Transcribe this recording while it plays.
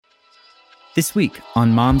This week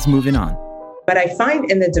on Moms Moving On. But I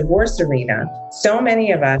find in the divorce arena, so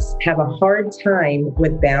many of us have a hard time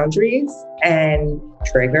with boundaries and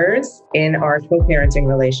triggers in our co-parenting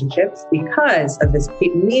relationships because of this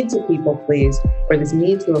need to people please or this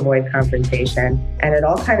need to avoid confrontation. And it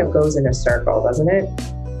all kind of goes in a circle, doesn't it?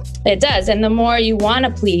 It does. And the more you want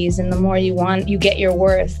to please and the more you get your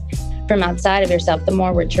worth from outside of yourself, the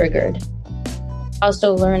more we're triggered.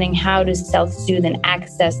 Also learning how to self-soothe and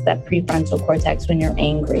access that prefrontal cortex when you're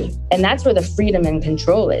angry. And that's where the freedom and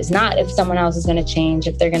control is. Not if someone else is going to change,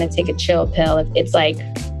 if they're going to take a chill pill. If it's like,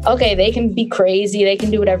 okay, they can be crazy, they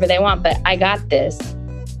can do whatever they want, but I got this.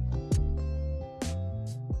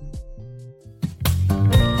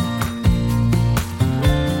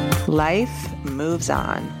 Life moves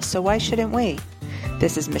on, so why shouldn't we?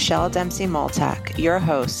 This is Michelle Dempsey-Multack, your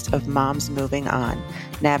host of Moms Moving On,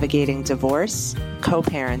 navigating divorce,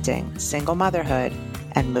 co-parenting, single motherhood,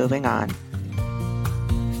 and moving on.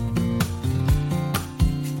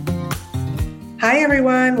 Hi,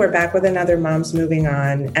 everyone. We're back with another Moms Moving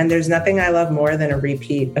On. And there's nothing I love more than a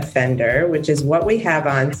repeat offender, which is what we have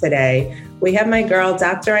on today. We have my girl,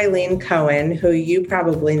 Dr. Eileen Cohen, who you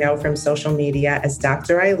probably know from social media as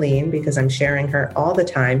Dr. Eileen, because I'm sharing her all the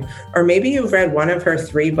time. Or maybe you've read one of her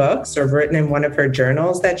 3 books or written in one of her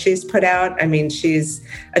journals that she's put out. I mean, she's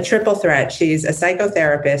a triple threat. She's a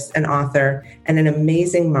psychotherapist, an author, and an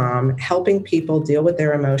amazing mom, helping people deal with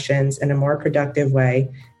their emotions in a more productive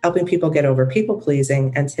way, helping people get over people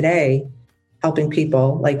pleasing, and today, helping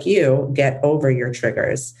people like you get over your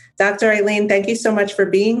triggers. Dr. Eileen, thank you so much for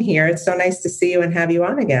being here. It's so nice to see you and have you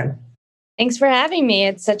on again. Thanks for having me.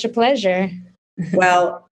 It's such a pleasure.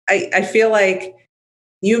 Well, I feel like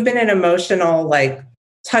you've been an emotional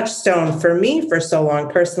touchstone for me for so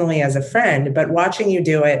long, personally as a friend, but watching you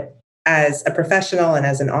do it as a professional and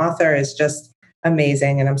as an author is just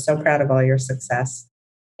amazing. And I'm so proud of all your success.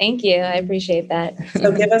 Thank you. I appreciate that.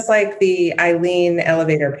 So give us the Eileen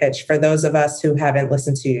elevator pitch for those of us who haven't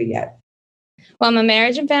listened to you yet. Well, I'm a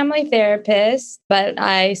marriage and family therapist, but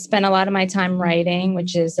I spend a lot of my time writing,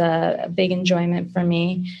 which is a big enjoyment for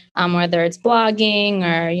me, whether it's blogging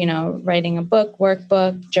or, writing a book,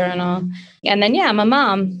 workbook, journal. And then, I'm a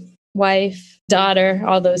mom, wife, daughter,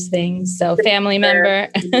 all those things. So family member.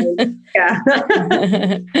 Yeah.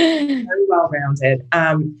 Very well-rounded.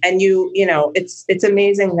 And it's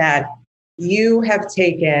amazing that you have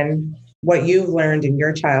taken what you've learned in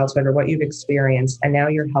your childhood or what you've experienced, and now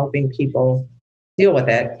you're helping people deal with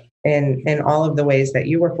it in all of the ways that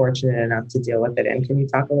you were fortunate enough to deal with it. And can you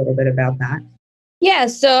talk a little bit about that? Yeah.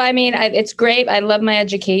 So, it's great. I love my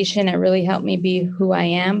education. It really helped me be who I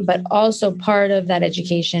am. But also part of that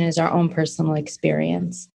education is our own personal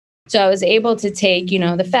experience. So I was able to take,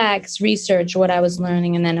 the facts, research what I was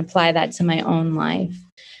learning, and then apply that to my own life,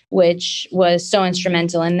 which was so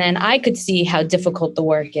instrumental. And then I could see how difficult the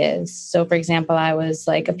work is. So, for example, I was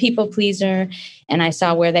like a people pleaser, and I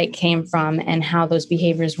saw where they came from and how those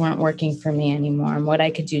behaviors weren't working for me anymore and what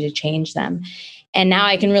I could do to change them. And now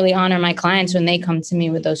I can really honor my clients when they come to me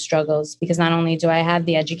with those struggles, because not only do I have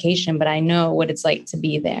the education, but I know what it's like to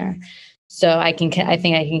be there. So I think I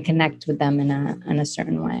can connect with them in a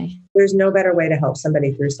certain way. There's no better way to help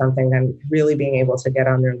somebody through something than really being able to get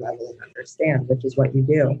on their level and understand, which is what you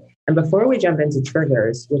do. And before we jump into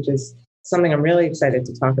triggers, which is something I'm really excited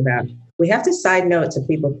to talk about, we have to side note to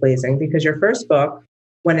people pleasing, because your first book,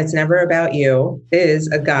 When It's Never About You, is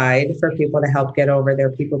a guide for people to help get over their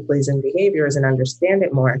people-pleasing behaviors and understand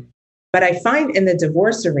it more. But I find in the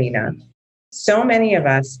divorce arena, so many of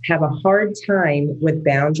us have a hard time with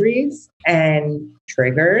boundaries and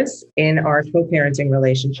triggers in our co-parenting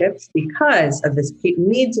relationships because of this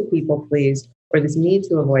need to people please or this need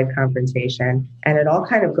to avoid confrontation. And it all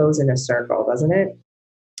kind of goes in a circle, doesn't it?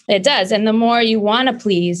 It does. And the more you want to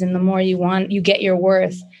please and the more you get your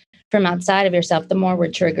worth from outside of yourself, the more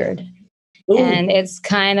we're triggered. Ooh. And it's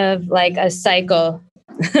kind of like a cycle.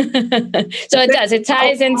 So it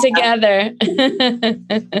ties in together.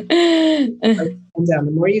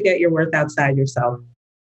 The more you get your worth outside yourself,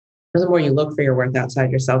 the more you look for your worth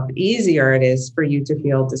outside yourself, the easier it is for you to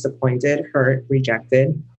feel disappointed, hurt,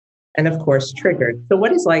 rejected, and of course, triggered. So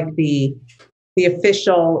what is the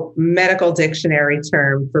official medical dictionary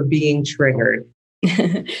term for being triggered?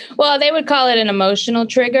 Well, they would call it an emotional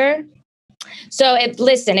trigger. So it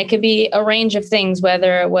could be a range of things,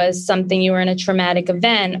 whether it was something you were in a traumatic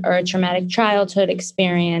event or a traumatic childhood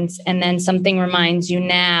experience, and then something reminds you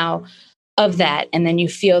now of that. And then you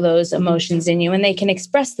feel those emotions in you, and they can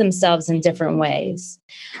express themselves in different ways.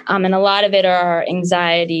 And a lot of it are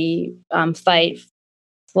anxiety, fight,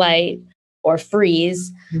 flight, or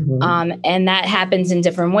freeze. And that happens in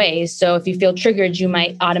different ways. So if you feel triggered, you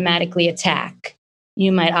might automatically attack.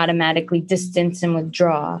 You might automatically distance and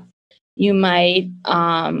withdraw. You might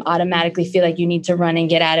automatically feel like you need to run and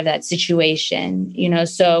get out of that situation.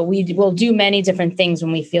 So we will do many different things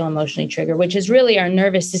when we feel emotionally triggered, which is really our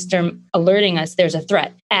nervous system alerting us there's a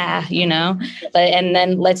threat. And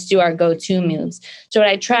then let's do our go-to moves. So what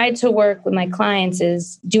I try to work with my clients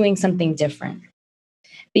is doing something different.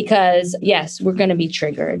 Because yes, we're going to be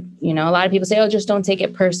triggered. A lot of people say, just don't take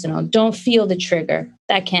it personal. Don't feel the trigger.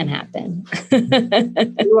 That can't happen.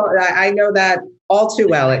 Well, I know that all too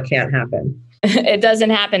well. It can't happen. It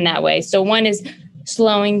doesn't happen that way. So one is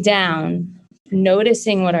slowing down,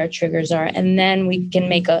 noticing what our triggers are, and then we can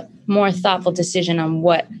make a more thoughtful decision on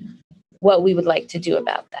what we would like to do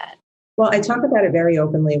about that. Well, I talk about it very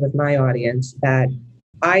openly with my audience that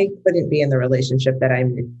I couldn't be in the relationship that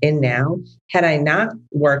I'm in now had I not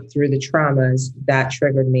worked through the traumas that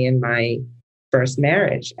triggered me in my first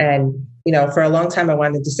marriage. And, for a long time, I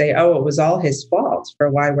wanted to say, it was all his fault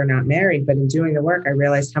for why we're not married. But in doing the work, I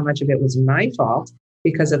realized how much of it was my fault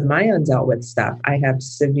because of my undealt with stuff. I have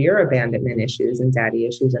severe abandonment issues and daddy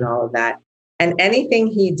issues and all of that. And anything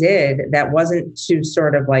he did that wasn't to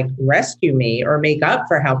sort of like rescue me or make up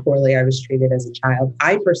for how poorly I was treated as a child,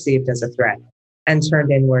 I perceived as a threat and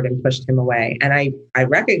turned inward and pushed him away. And I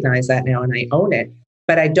recognize that now and I own it.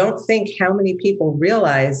 But I don't think how many people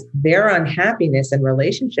realize their unhappiness in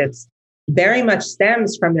relationships very much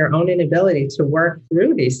stems from their own inability to work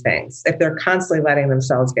through these things if they're constantly letting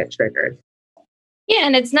themselves get triggered. Yeah,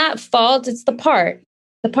 and it's not fault, it's the part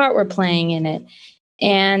we're playing in it.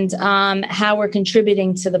 And how we're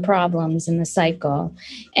contributing to the problems in the cycle.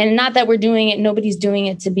 And not that we're doing it, nobody's doing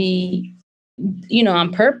it to be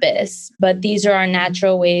on purpose, but these are our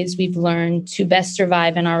natural ways we've learned to best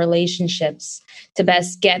survive in our relationships, to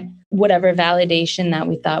best get whatever validation that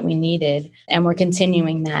we thought we needed. And we're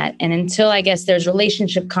continuing that. And until I guess there's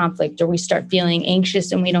relationship conflict or we start feeling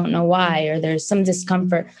anxious and we don't know why, or there's some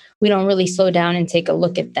discomfort, we don't really slow down and take a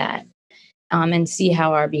look at that and see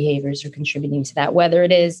how our behaviors are contributing to that, whether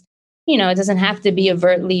it is it doesn't have to be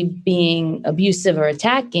overtly being abusive or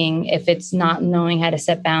attacking if it's not knowing how to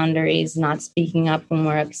set boundaries, not speaking up when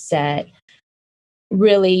we're upset,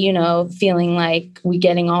 really, feeling like we're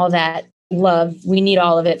getting all that love. We need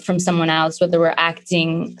all of it from someone else, whether we're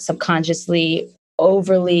acting subconsciously,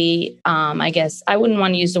 overly, I guess I wouldn't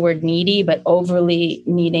want to use the word needy, but overly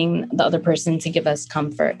needing the other person to give us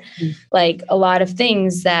comfort. Like a lot of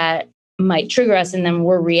things that might trigger us and then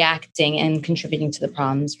we're reacting and contributing to the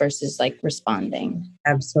problems versus like responding.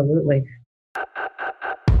 Absolutely.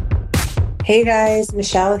 Hey guys,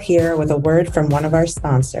 Michelle here with a word from one of our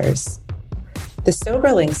sponsors. The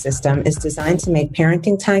SoberLink system is designed to make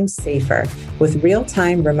parenting time safer with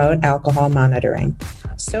real-time remote alcohol monitoring.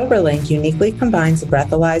 SoberLink uniquely combines a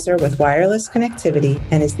breathalyzer with wireless connectivity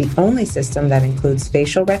and is the only system that includes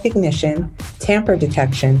facial recognition, tamper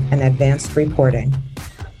detection, and advanced reporting.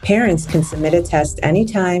 Parents can submit a test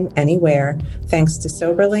anytime, anywhere, thanks to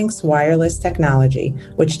SoberLink's wireless technology,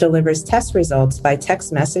 which delivers test results by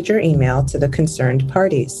text message or email to the concerned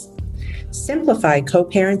parties. Simplify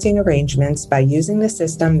co-parenting arrangements by using the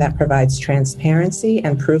system that provides transparency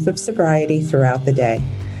and proof of sobriety throughout the day.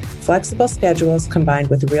 Flexible schedules combined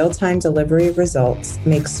with real-time delivery of results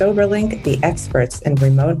make SoberLink the experts in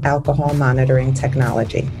remote alcohol monitoring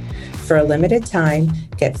technology. For a limited time,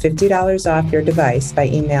 get $50 off your device by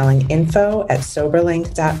emailing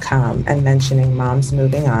info@soberlink.com and mentioning Moms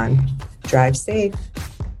Moving On. Drive safe.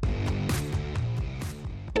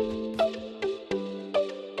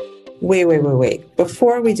 Wait.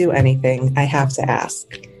 Before we do anything, I have to ask.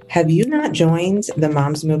 Have you not joined the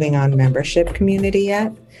Moms Moving On membership community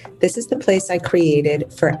yet? This is the place I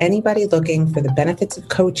created for anybody looking for the benefits of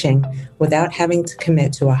coaching without having to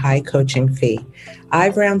commit to a high coaching fee.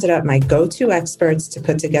 I've rounded up my go-to experts to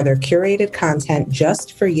put together curated content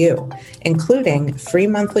just for you, including free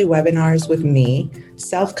monthly webinars with me,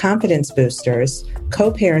 self-confidence boosters,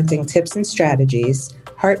 co-parenting tips and strategies,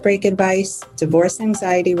 heartbreak advice, divorce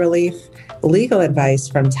anxiety relief, legal advice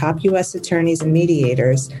from top U.S. attorneys and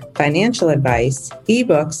mediators, financial advice,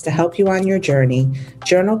 ebooks to help you on your journey,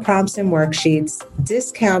 journal prompts and worksheets,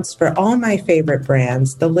 discounts for all my favorite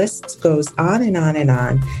brands. The list goes on and on and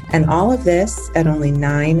on. And all of this at only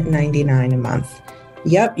 $9.99 a month.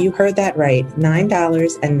 Yep, you heard that right.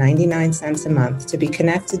 $9.99 a month to be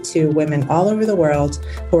connected to women all over the world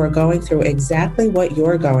who are going through exactly what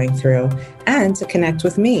you're going through and to connect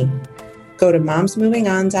with me. Go to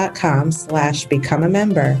momsmovingon.com/become a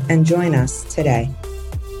member and join us today.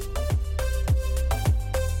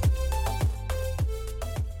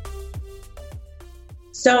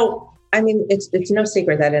 So, I mean, it's no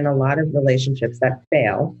secret that in a lot of relationships that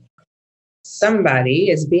fail, somebody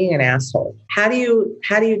is being an asshole. How do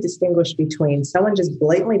you distinguish between someone just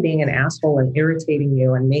blatantly being an asshole and irritating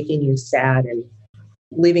you and making you sad and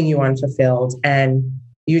leaving you unfulfilled, and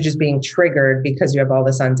you just being triggered because you have all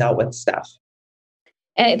this undealt with stuff?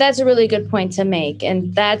 And that's a really good point to make.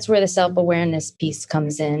 And that's where the self-awareness piece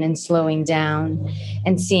comes in, and slowing down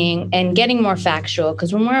and seeing and getting more factual.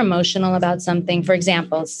 Because when we're emotional about something, for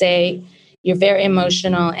example, say you're very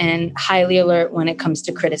emotional and highly alert when it comes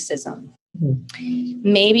to criticism.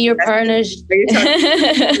 Maybe your partner's...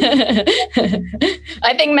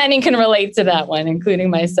 I think many can relate to that one, including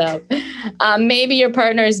myself. Maybe your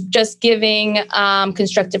partner is just giving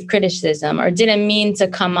constructive criticism or didn't mean to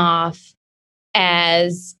come off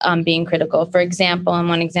as being critical. For example, and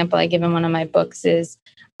one example I give in one of my books is,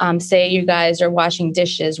 say you guys are washing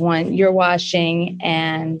dishes. One, you're washing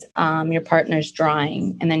and your partner's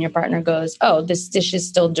drying. And then your partner goes, oh, this dish is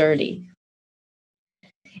still dirty.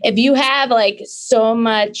 If you have like so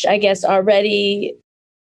much, I guess, already,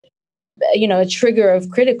 a trigger of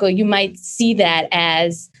critical, you might see that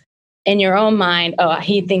as in your own mind, oh,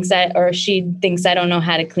 he thinks that, or she thinks I don't know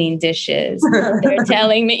how to clean dishes. They're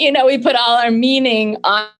telling me, we put all our meaning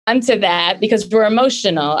onto that because we're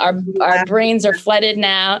emotional. Our brains are flooded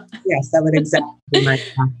now. Yes, that would exactly might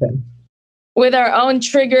happen. With our own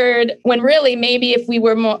triggered, when really maybe if we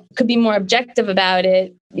could be more objective about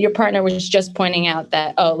it, your partner was just pointing out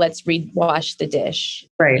that, oh, let's wash the dish.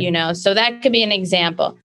 Right. So that could be an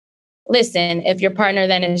example. Listen, if your partner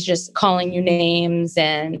then is just calling you names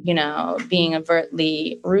and, being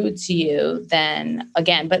overtly rude to you, then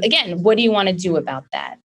again, what do you want to do about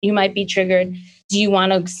that? You might be triggered. Do you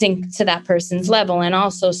want to sink to that person's level and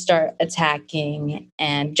also start attacking,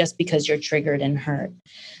 and just because you're triggered and hurt?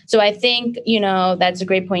 So I think, that's a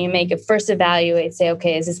great point you make. At first evaluate, say,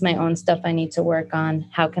 okay, is this my own stuff I need to work on?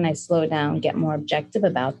 How can I slow down, get more objective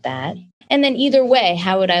about that? And then either way,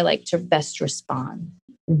 how would I like to best respond?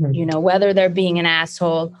 Mm-hmm. Whether they're being an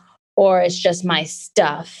asshole or it's just my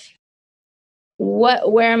stuff.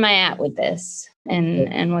 Where am I at with this?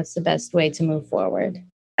 And what's the best way to move forward?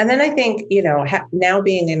 And then I think, now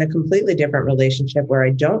being in a completely different relationship where I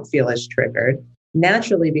don't feel as triggered,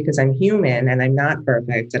 naturally, because I'm human and I'm not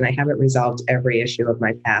perfect and I haven't resolved every issue of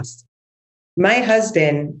my past, my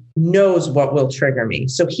husband knows what will trigger me.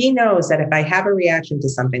 So he knows that if I have a reaction to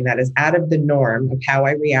something that is out of the norm of how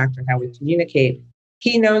I react or how we communicate,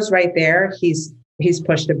 he knows right there he's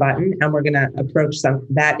pushed a button and we're going to approach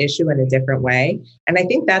that issue in a different way. And I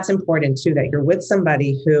think that's important too, that you're with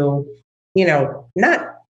somebody who,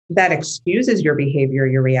 not that excuses your behavior,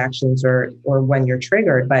 your reactions, or when you're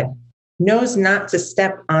triggered, but knows not to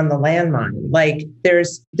step on the landmine. Like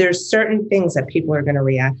there's certain things that people are going to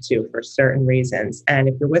react to for certain reasons. And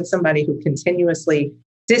if you're with somebody who continuously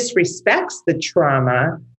disrespects the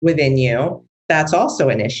trauma within you, that's also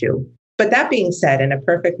an issue. But that being said, in a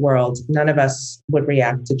perfect world, none of us would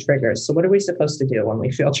react to triggers. So what are we supposed to do when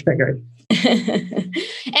we feel triggered?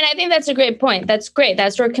 And I think that's a great point. That's great.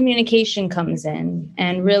 That's where communication comes in,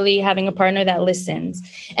 and really having a partner that listens.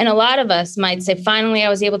 And a lot of us might say, finally, I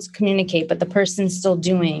was able to communicate, but the person's still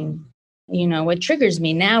doing, what triggers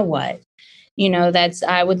me. Now what?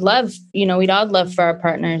 I would love, we'd all love for our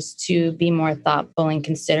partners to be more thoughtful and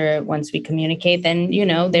considerate once we communicate. Then,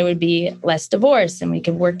 there would be less divorce and we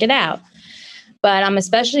could work it out. But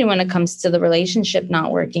especially when it comes to the relationship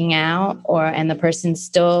not working out, and the person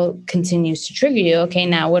still continues to trigger you. Okay,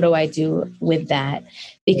 now what do I do with that?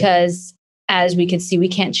 Because as we could see, we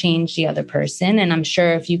can't change the other person. And I'm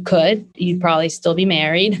sure if you could, you'd probably still be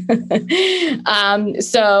married.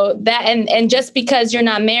 So that, and just because you're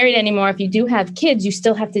not married anymore, if you do have kids, you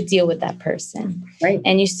still have to deal with that person. Right.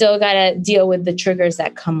 And you still got to deal with the triggers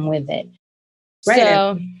that come with it. Right.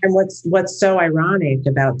 So, and what's so ironic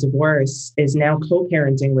about divorce is now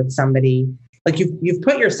co-parenting with somebody, like you've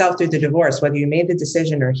put yourself through the divorce, whether you made the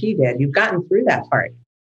decision or he did, you've gotten through that part.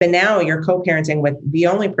 But now you're co-parenting with the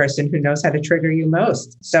only person who knows how to trigger you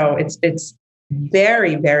most. So it's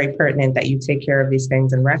very, very pertinent that you take care of these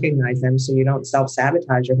things and recognize them so you don't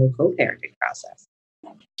self-sabotage your whole co-parenting process.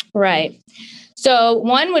 Right. So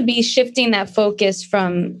one would be shifting that focus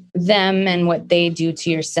from them and what they do to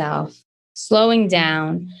yourself, slowing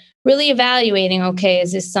down, really evaluating, okay,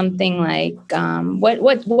 is this something like,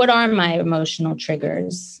 what are my emotional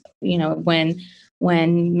triggers? When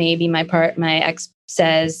maybe my ex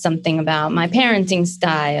says something about my parenting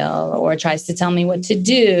style, or tries to tell me what to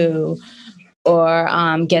do, or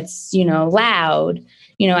gets, loud.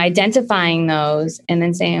 identifying those and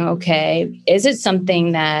then saying, okay, is it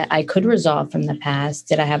something that I could resolve from the past?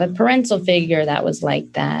 Did I have a parental figure that was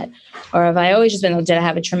like that? Or have I always just been, did I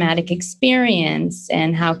have a traumatic experience?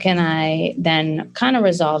 And how can I then kind of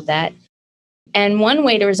resolve that? And one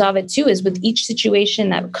way to resolve it too is with each situation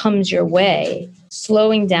that comes your way,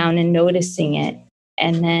 slowing down and noticing it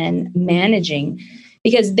and then managing.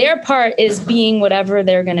 Because their part is being whatever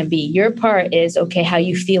they're going to be. Your part is, okay, how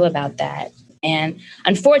you feel about that. And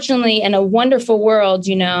unfortunately, in a wonderful world,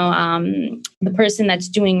 the person that's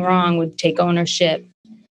doing wrong would take ownership,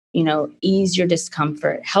 ease your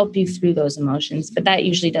discomfort, help you through those emotions. But that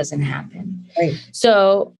usually doesn't happen. Right.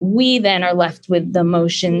 So we then are left with the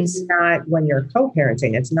emotions. It's not when you're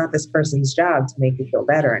co-parenting. It's not this person's job to make you feel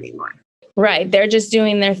better anymore. Right. They're just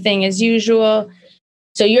doing their thing as usual.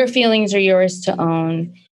 So your feelings are yours to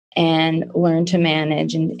own and learn to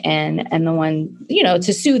manage and the one,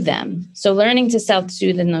 to soothe them. So learning to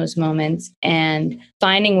self-soothe in those moments and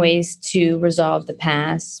finding ways to resolve the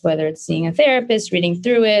past, whether it's seeing a therapist, reading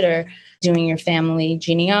through it, or doing your family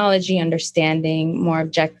genealogy, understanding more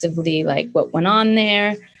objectively like what went on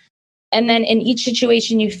there. And then in each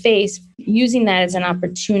situation you face, using that as an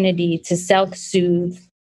opportunity to self-soothe.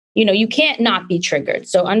 You can't not be triggered.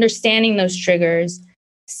 So understanding those triggers,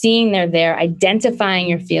 seeing they're there, identifying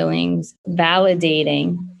your feelings,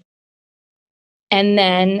 validating, and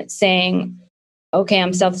then saying, okay,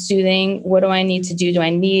 I'm self-soothing. What do I need to do? Do I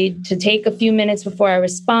need to take a few minutes before I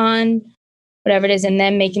respond? Whatever it is, and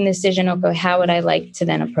then making the decision, okay, how would I like to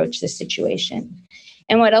then approach this situation?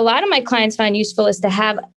 And what a lot of my clients find useful is to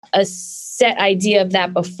have a set idea of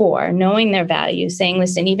that before, knowing their value, saying,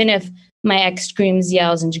 listen, even if my ex screams,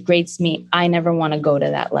 yells, and degrades me, I never want to go to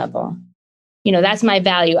that level. That's my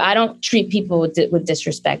value. I don't treat people with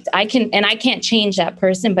disrespect. I can't change that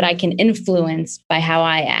person, but I can influence by how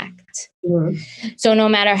I act. Mm-hmm. So no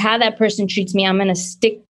matter how that person treats me, I'm going to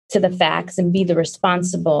stick to the facts and be the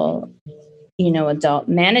responsible, adult,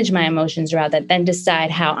 manage my emotions around that, then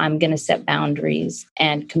decide how I'm going to set boundaries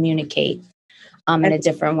and communicate in a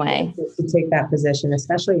different way. To take that position,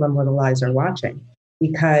 especially when little eyes are watching,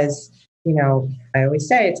 because I always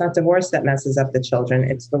say it's not divorce that messes up the children.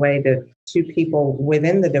 It's the way that two people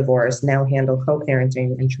within the divorce now handle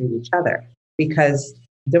co-parenting and treat each other. Because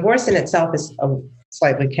divorce in itself is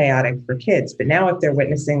slightly chaotic for kids. But now if they're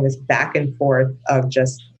witnessing this back and forth of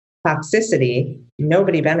just toxicity,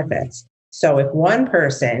 nobody benefits. So if one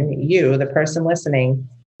person, you, the person listening,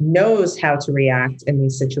 knows how to react in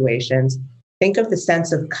these situations, think of the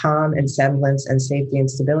sense of calm and semblance and safety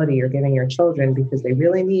and stability you're giving your children, because they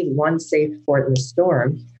really need one safe port in the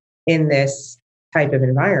storm in this type of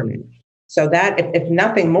environment. So that if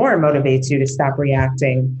nothing more motivates you to stop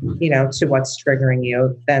reacting, to what's triggering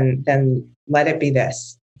you, then let it be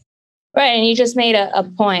this. Right. And you just made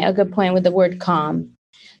a good point with the word calm.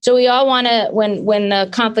 So we all want to, when the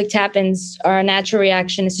conflict happens, our natural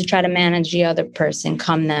reaction is to try to manage the other person,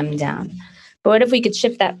 calm them down. But what if we could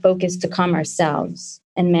shift that focus to calm ourselves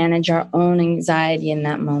and manage our own anxiety in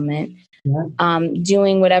that moment? Yeah.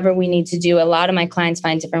 Doing whatever we need to do. A lot of my clients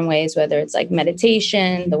find different ways, whether it's like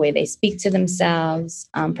meditation, the way they speak to themselves,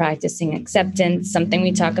 practicing acceptance. Something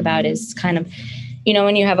we talk about is kind of,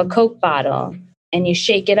 when you have a Coke bottle and you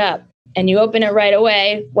shake it up and you open it right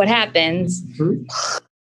away, what happens? Mm-hmm.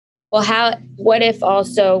 Well, what if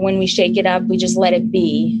also when we shake it up, we just let it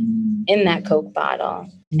be in that Coke bottle?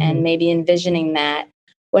 Mm-hmm. And maybe envisioning that.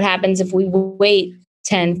 What happens if we wait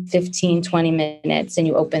 10, 15, 20 minutes and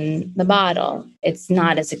you open the bottle? It's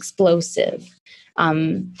not as explosive.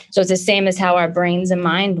 So it's the same as how our brains and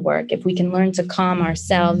mind work. If we can learn to calm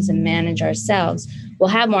ourselves and manage ourselves, we'll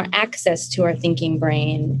have more access to our thinking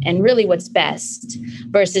brain and really what's best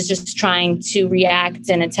versus just trying to react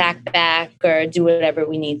and attack back or do whatever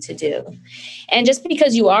we need to do. And just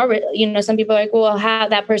because you are, some people are like, well, how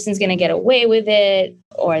that person's going to get away with it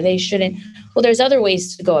or they shouldn't. Well, there's other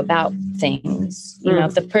ways to go about things.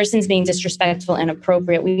 If the person's being disrespectful and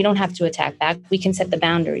inappropriate, we don't have to attack back. We can set the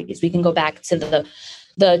boundaries. We can go back to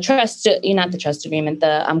the trust, not the trust agreement,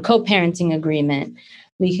 the co-parenting agreement.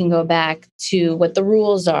 We can go back to what the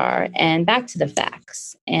rules are and back to the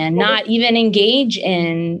facts and not even engage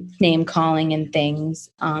in name calling and things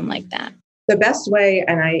like that. The best way,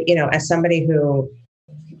 and I, as somebody who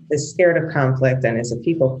is scared of conflict and is a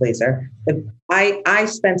people pleaser, I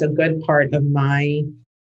spent a good part of my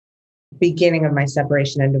beginning of my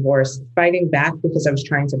separation and divorce fighting back because I was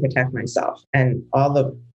trying to protect myself and all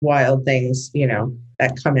the wild things,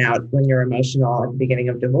 that come out when you're emotional at the beginning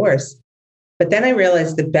of divorce. But then I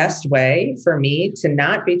realized the best way for me to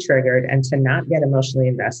not be triggered and to not get emotionally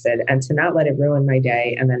invested and to not let it ruin my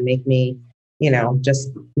day and then make me, just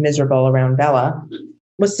miserable around Bella,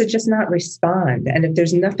 was to just not respond. And if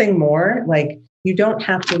there's nothing more, like, you don't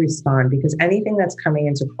have to respond, because anything that's coming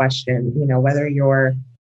into question, whether your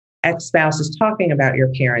ex-spouse is talking about your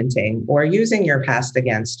parenting or using your past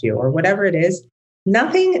against you or whatever it is,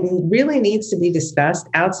 nothing really needs to be discussed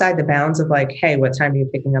outside the bounds of like, hey, what time are you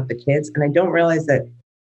picking up the kids? And I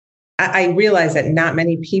realize that not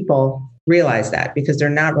many people realize that, because they're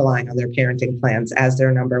not relying on their parenting plans as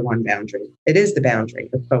their number one boundary. It is the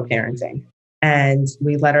boundary of co-parenting. And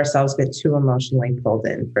we let ourselves get too emotionally pulled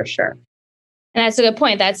in, for sure. And that's a good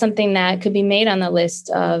point. That's something that could be made on the list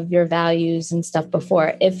of your values and stuff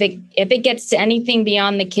before. If it gets to anything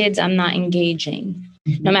beyond the kids, I'm not engaging.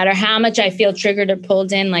 Mm-hmm. No matter how much I feel triggered or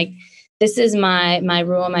pulled in, like, this is my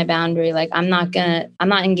rule, my boundary. Like, I'm not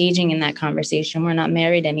engaging in that conversation. We're not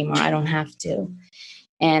married anymore. I don't have to.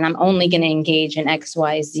 And I'm only going to engage in X,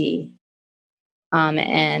 Y, Z.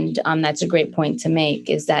 And that's a great point to make,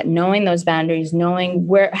 is that knowing those boundaries, knowing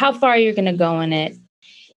how far you're going to go in it.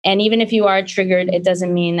 And even if you are triggered, it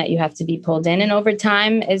doesn't mean that you have to be pulled in. And over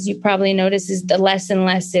time, as you probably notice, is the less and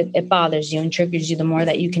less it bothers you and triggers you, the more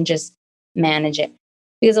that you can just manage it.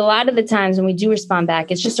 Because a lot of the times when we do respond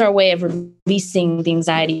back, it's just our way of releasing the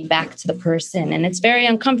anxiety back to the person. And it's very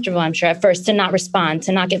uncomfortable, I'm sure, at first, to not respond,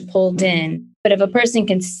 to not get pulled in. But if a person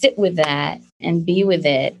can sit with that and be with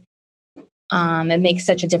it, it makes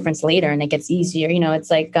such a difference later, and it gets easier.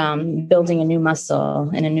 It's like building a new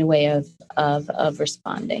muscle and a new way of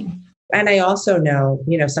responding. And I also know,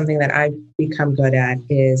 something that I've become good at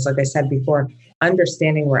is, like I said before,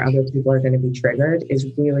 understanding where other people are going to be triggered is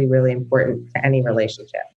really, really important to any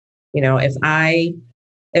relationship. If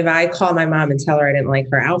I call my mom and tell her I didn't like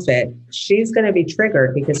her outfit, she's going to be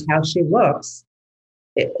triggered because how she looks,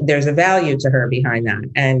 there's a value to her behind that.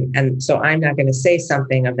 And so I'm not going to say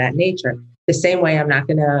something of that nature. The same way I'm not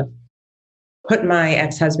going to put my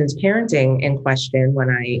ex-husband's parenting in question when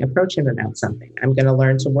I approach him about something. I'm going to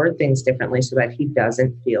learn to word things differently so that he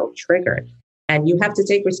doesn't feel triggered. And you have to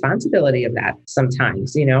take responsibility of that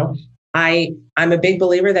sometimes. I'm a big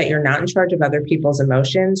believer that you're not in charge of other people's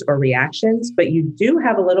emotions or reactions, but you do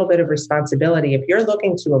have a little bit of responsibility. If you're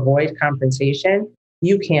looking to avoid confrontation,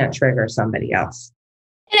 you can't trigger somebody else.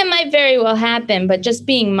 And it might very well happen, but just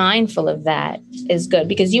being mindful of that is good,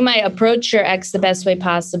 because you might approach your ex the best way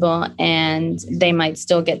possible and they might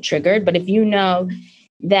still get triggered. But if you know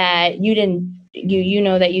that you didn't, you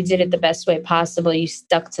know that you did it the best way possible, you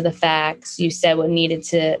stuck to the facts, you said what needed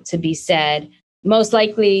to be said, most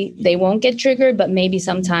likely they won't get triggered, but maybe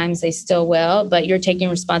sometimes they still will. But you're taking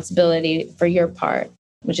responsibility for your part,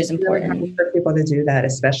 which is important. It's really hard for people to do that,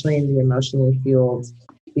 especially in the emotionally fueled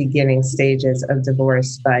beginning stages of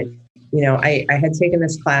divorce. But, I had taken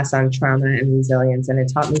this class on trauma and resilience, and it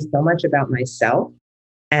taught me so much about myself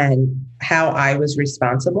and how I was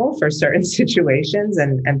responsible for certain situations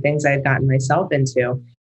and things I had gotten myself into.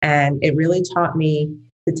 And it really taught me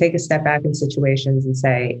to take a step back in situations and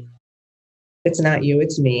say, it's not you,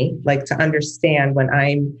 it's me. Like, to understand when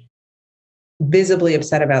I'm visibly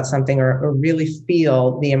upset about something or really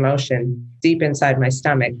feel the emotion deep inside my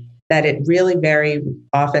stomach, that it really very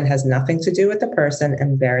often has nothing to do with the person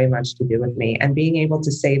and very much to do with me. And being able to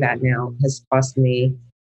say that now has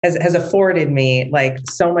afforded me like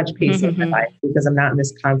so much peace in my life, because I'm not in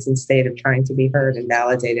this constant state of trying to be heard and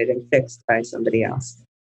validated and fixed by somebody else.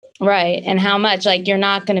 Right. And how much, like, you're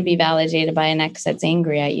not going to be validated by an ex that's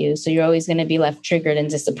angry at you. So you're always going to be left triggered and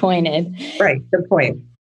disappointed. Right. Good point.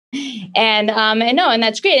 And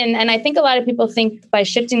that's great. And I think a lot of people think by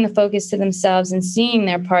shifting the focus to themselves and seeing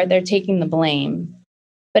their part, they're taking the blame.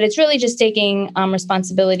 But it's really just taking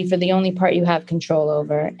responsibility for the only part you have control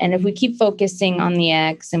over. And if we keep focusing on the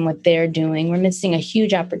ex and what they're doing, we're missing a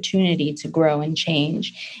huge opportunity to grow and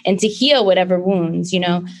change and to heal whatever wounds,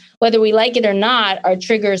 whether we like it or not, our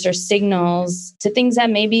triggers are signals to things that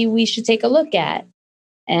maybe we should take a look at.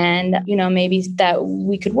 And, maybe that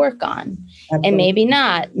we could work on. Absolutely. And maybe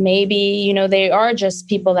not. Maybe, they are just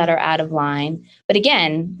people that are out of line. But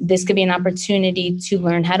again, this could be an opportunity to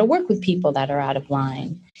learn how to work with people that are out of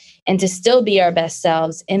line and to still be our best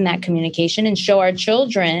selves in that communication and show our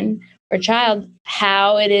children or child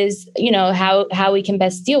how it is, how we can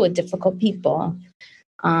best deal with difficult people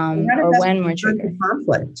or when we're triggered.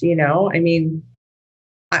 Conflict,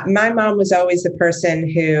 my mom was always the person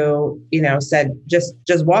who, said,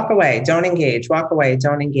 just walk away, don't engage, walk away,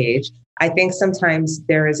 don't engage. I think sometimes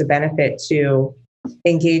there is a benefit to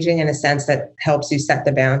engaging in a sense that helps you set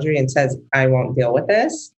the boundary and says, I won't deal with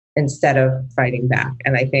this, instead of fighting back.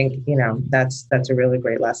 And I think, that's a really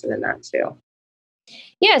great lesson in that too.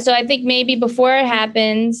 Yeah, so I think maybe before it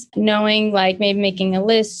happens, knowing like maybe making a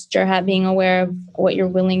list or being aware of what you're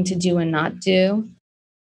willing to do and not do,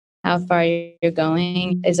 how far you're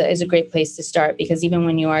going is a great place to start, because even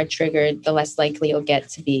when you are triggered, the less likely you'll get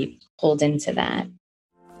to be pulled into that.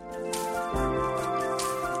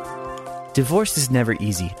 Divorce is never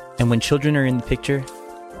easy, and when children are in the picture,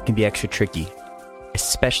 it can be extra tricky,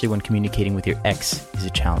 especially when communicating with your ex is a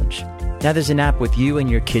challenge. Now there's an app with you and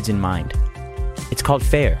your kids in mind. It's called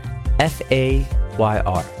FAIR,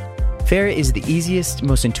 F-A-Y-R. FAIR is the easiest,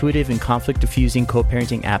 most intuitive, and conflict-diffusing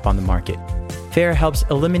co-parenting app on the market. FAIR helps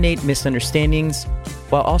eliminate misunderstandings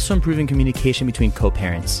while also improving communication between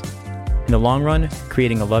co-parents. In the long run,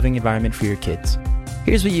 creating a loving environment for your kids.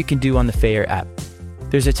 Here's what you can do on the FAIR app.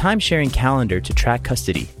 There's a time-sharing calendar to track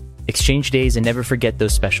custody, exchange days, and never forget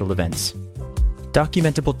those special events.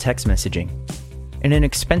 Documentable text messaging, and an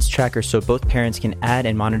expense tracker so both parents can add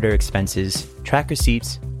and monitor expenses, track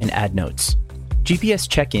receipts, and add notes. GPS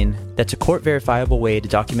check-in, that's a court-verifiable way to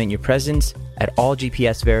document your presence at all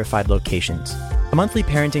GPS-verified locations. A monthly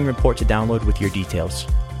parenting report to download with your details.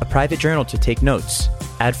 A private journal to take notes,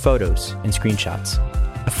 add photos, and screenshots.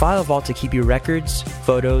 A file vault to keep your records,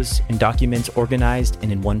 photos, and documents organized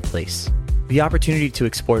and in one place. The opportunity to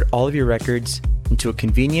export all of your records into a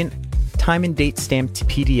convenient, time and date stamped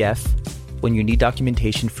PDF when you need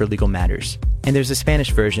documentation for legal matters. And there's a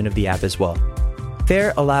Spanish version of the app as well.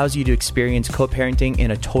 FAIR allows you to experience co-parenting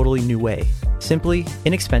in a totally new way. Simply,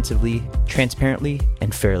 inexpensively, transparently,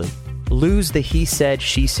 and fairly. Lose the he said,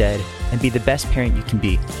 she said, and be the best parent you can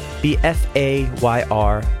be. Be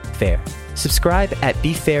FAYR FAIR. Subscribe at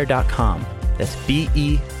befair.com. That's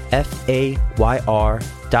BEFAYR.com.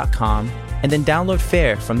 And then download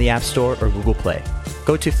FAIR from the App Store or Google Play.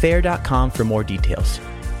 Go to fair.com for more details.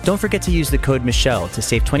 Don't forget to use the code Michelle to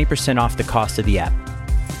save 20% off the cost of the app.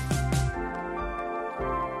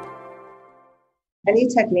 Any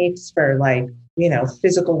techniques for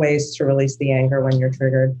physical ways to release the anger when you're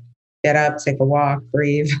triggered? Get up, take a walk,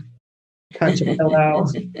 breathe, punch a pillow.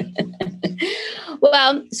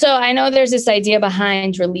 Well, so I know there's this idea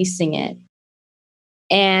behind releasing it.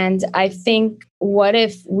 And I think, what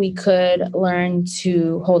if we could learn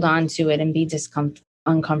to hold on to it and be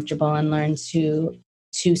uncomfortable and learn to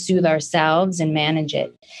soothe ourselves and manage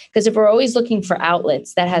it? Because if we're always looking for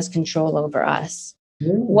outlets, that has control over us.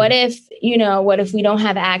 What if we don't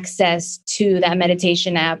have access to that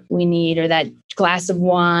meditation app we need, or that glass of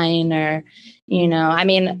wine, or,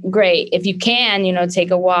 great. If you can, take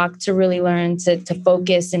a walk to really learn to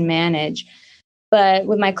focus and manage. But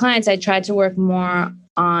with my clients, I try to work more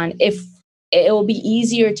on if it will be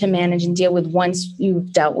easier to manage and deal with once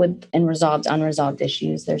you've dealt with and resolved unresolved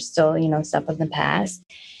issues. There's still, stuff of the past.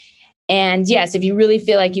 And yes, if you really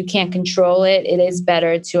feel like you can't control it, it is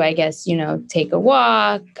better to, I guess, take a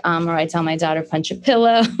walk, or I tell my daughter, punch a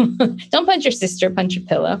pillow. Don't punch your sister, punch a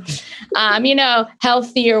pillow.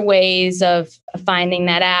 Healthier ways of finding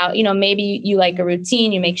that out. Maybe you like a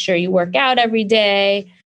routine, you make sure you work out every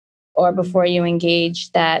day, or before you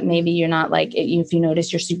engage that, maybe you're not if you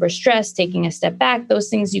notice you're super stressed, taking a step back, those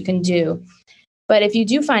things you can do. But if you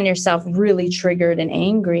do find yourself really triggered and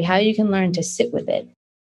angry, how you can learn to sit with it.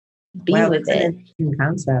 Be with it. An interesting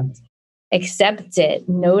concept. Accept it.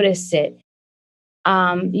 Notice it.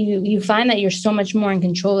 You find that you're so much more in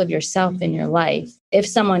control of yourself in your life. If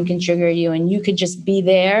someone can trigger you and you could just be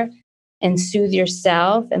there and soothe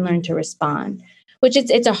yourself and learn to respond, which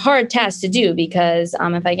it's a hard task to do, because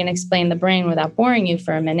if I can explain the brain without boring you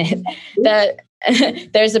for a minute,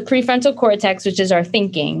 there's a prefrontal cortex, which is our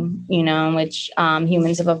thinking, which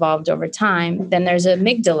humans have evolved over time. Then there's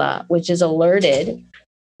amygdala, which is alerted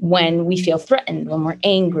when we feel threatened, when we're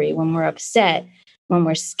angry, when we're upset, when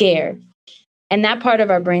we're scared. And that part of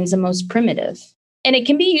our brain's the most primitive. And it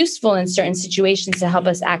can be useful in certain situations to help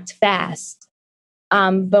us act fast.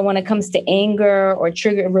 But when it comes to anger or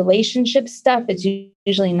trigger relationship stuff, it's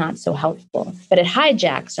usually not so helpful. But it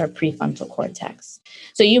hijacks our prefrontal cortex.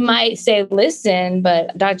 So you might say, listen,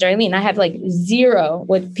 but Dr. Eileen, I have zero,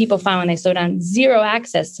 what people find when they slow down, zero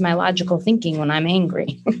access to my logical thinking when I'm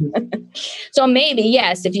angry. So maybe,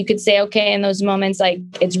 yes, if you could say, okay, in those moments,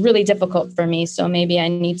 it's really difficult for me. So maybe I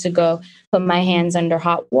need to go put my hands under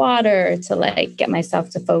hot water to get myself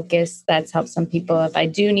to focus. That's helped some people. If I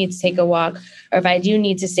do need to take a walk, or if I do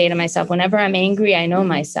need to say to myself, whenever I'm angry, I know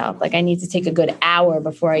myself, I need to take a good hour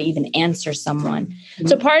before I even answer someone. Mm-hmm.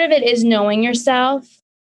 So part of it is knowing yourself.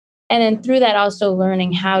 And then through that, also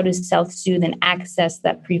learning how to self-soothe and access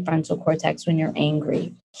that prefrontal cortex when you're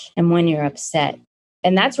angry and when you're upset.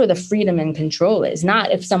 And that's where the freedom and control is,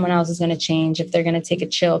 not if someone else is going to change, if they're going to take a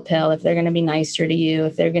chill pill, if they're going to be nicer to you,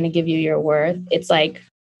 if they're going to give you your worth. It's like,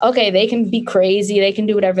 okay, they can be crazy, they can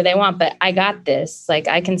do whatever they want, but I got this. Like,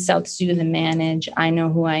 I can self-soothe and manage. I know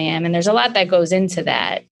who I am. And there's a lot that goes into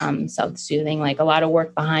that self-soothing, like a lot of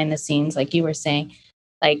work behind the scenes, like you were saying,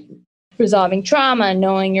 like resolving trauma,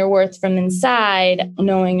 knowing your worth from inside,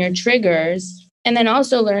 knowing your triggers, and then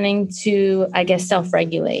also learning to, I guess,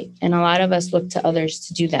 self-regulate. And a lot of us look to others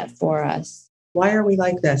to do that for us. Why are we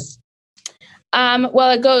like this?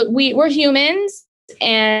 Well, we're humans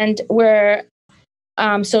and we're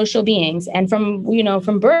social beings. And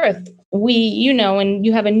from birth, when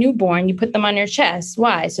you have a newborn, you put them on your chest.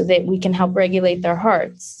 Why? So that we can help regulate their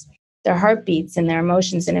hearts, their heartbeats and their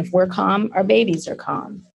emotions. And if we're calm, our babies are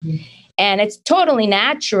calm. Mm-hmm. And it's totally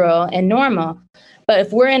natural and normal. But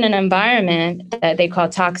if we're in an environment that they call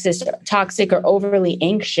toxic or overly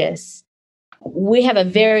anxious, we have a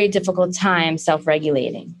very difficult time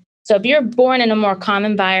self-regulating. So if you're born in a more calm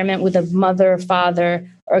environment with a mother, father,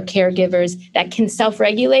 or caregivers that can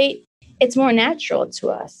self-regulate, it's more natural to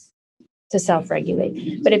us to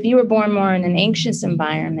self-regulate. But if you were born more in an anxious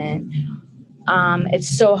environment, it's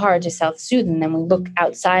so hard to self-soothe. And then we look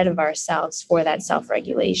outside of ourselves for that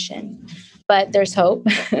self-regulation. But there's hope.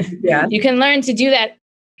 Yeah. You can learn to do that,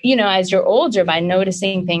 as you're older by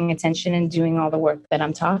noticing, paying attention, and doing all the work that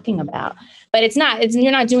I'm talking about. But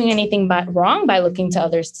you're not doing anything but wrong by looking to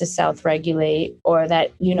others to self-regulate, or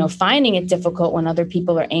that, finding it difficult when other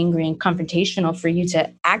people are angry and confrontational for you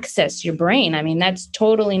to access your brain. I mean, that's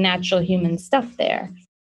totally natural human stuff there.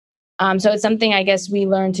 So it's something I guess we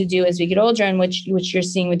learn to do as we get older, and which you're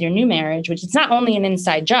seeing with your new marriage, which it's not only an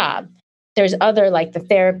inside job. There's other, like the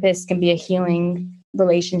therapist can be a healing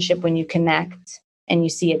relationship when you connect and you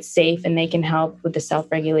see it's safe, and they can help with the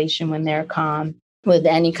self-regulation when they're calm. With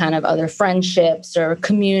any kind of other friendships or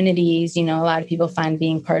communities, a lot of people find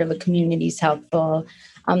being part of a community is helpful.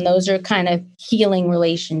 Those are kind of healing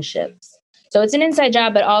relationships. So it's an inside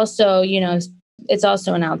job, but also, it's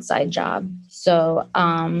also an outside job. So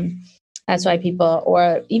that's why people,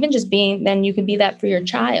 or even just then you can be that for your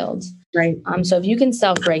child. Right. So if you can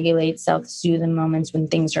self-regulate, self-soothe in moments when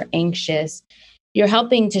things are anxious, you're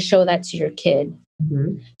helping to show that to your kid.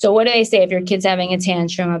 Mm-hmm. So what do they say if your kid's having a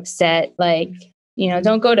tantrum, upset? Like,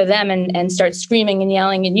 don't go to them and start screaming and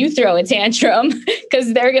yelling and you throw a tantrum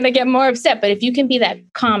because they're going to get more upset. But if you can be that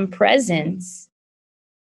calm presence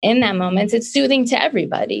in that moment, it's soothing to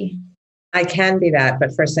everybody. I can be that,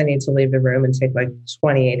 but first I need to leave the room and take like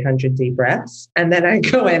 2,800 deep breaths. And then I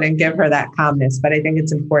go in and give her that calmness. But I think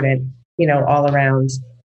it's important, all around,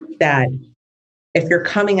 that if you're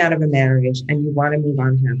coming out of a marriage and you want to move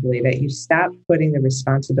on happily, that you stop putting the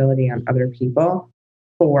responsibility on other people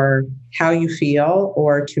for how you feel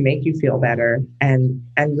or to make you feel better, and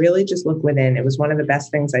really just look within. It was one of the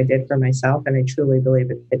best things I did for myself. And I truly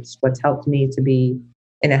believe it's what's helped me to be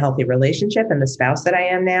in a healthy relationship and the spouse that I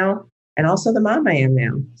am now, and also the mom I am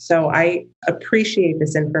now. So I appreciate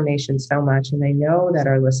this information so much. And I know that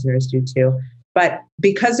our listeners do too. But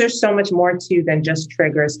because there's so much more to than just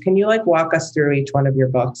triggers, can you walk us through each one of your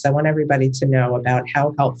books? I want everybody to know about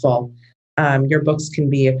how helpful your books can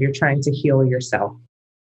be if you're trying to heal yourself.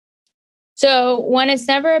 So When It's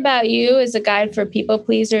Never About You is a guide for people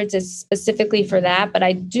pleasers. It's specifically for that. But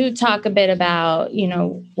I do talk a bit about,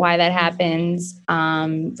 why that happens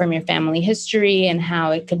from your family history and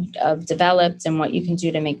how it could have developed and what you can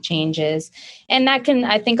do to make changes. And I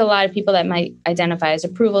think a lot of people that might identify as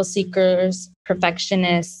approval seekers,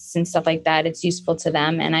 perfectionists and stuff like that, it's useful to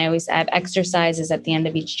them. And I always have exercises at the end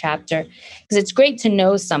of each chapter because it's great to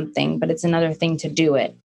know something, but it's another thing to do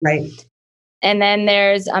it. Right. And then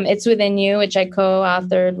there's It's Within You, which I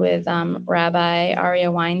co-authored with Rabbi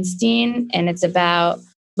Aryeh Weinstein. And it's about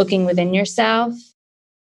looking within yourself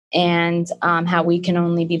and how we can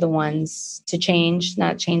only be the ones to change,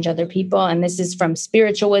 not change other people. And this is from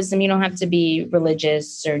spiritual wisdom. You don't have to be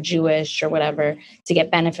religious or Jewish or whatever to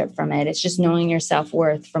get benefit from it. It's just knowing your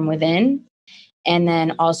self-worth from within. And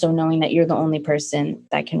then also knowing that you're the only person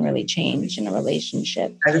that can really change in a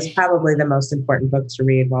relationship. That is probably the most important book to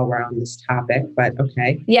read while we're on this topic, but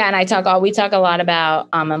okay. Yeah, and we talk a lot about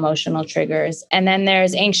emotional triggers. And then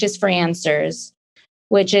there's Anxious for Answers,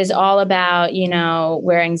 which is all about,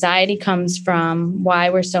 where anxiety comes from, why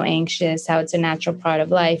we're so anxious, how it's a natural part of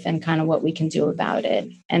life, and kind of what we can do about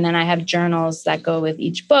it. And then I have journals that go with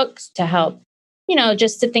each book to help,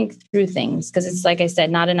 just to think through things. Because it's, like I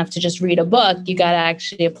said, not enough to just read a book. You got to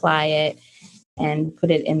actually apply it and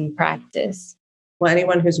put it in practice. Well,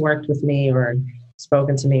 anyone who's worked with me or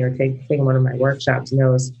spoken to me or taken one of my workshops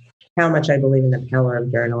knows how much I believe in the power of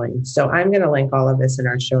journaling. So I'm going to link all of this in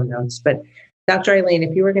our show notes. But Dr. Eileen,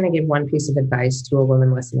 if you were going to give one piece of advice to a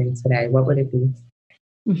woman listening today, what would it be?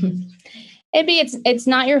 Mm-hmm. It'd be, it's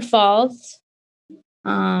not your fault.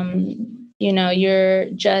 You're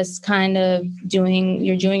just kind of doing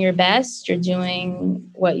your best. You're doing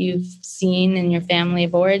what you've seen in your family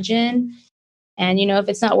of origin. And, if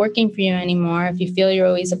it's not working for you anymore, if you feel you're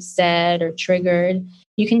always upset or triggered,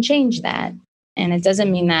 you can change that. And it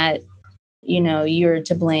doesn't mean that, you're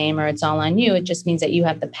to blame or it's all on you. It just means that you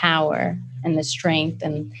have the power and the strength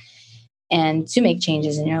and to make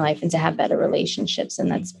changes in your life and to have better relationships. And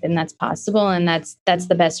that's possible. And that's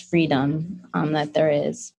the best freedom that there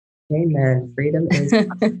is. Amen. Freedom is.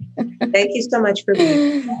 Thank you so much for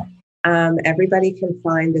being here. Everybody can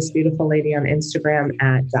find this beautiful lady on Instagram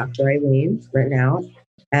at Dr. Eileen, written out,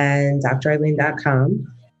 and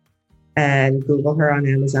dreileen.com. And Google her on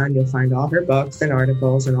Amazon. You'll find all her books and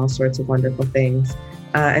articles and all sorts of wonderful things.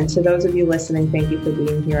 And to those of you listening, thank you for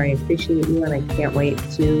being here. I appreciate you, and I can't wait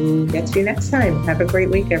to get to you next time. Have a great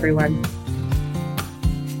week, everyone.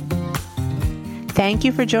 Thank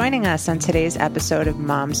you for joining us on today's episode of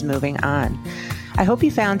Moms Moving On. I hope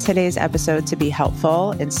you found today's episode to be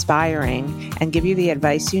helpful, inspiring, and give you the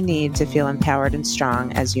advice you need to feel empowered and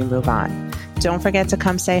strong as you move on. Don't forget to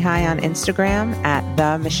come say hi on Instagram at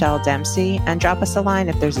 @TheMichelleDempsey and drop us a line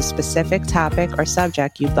if there's a specific topic or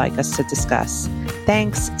subject you'd like us to discuss.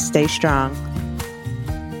 Thanks. Stay strong.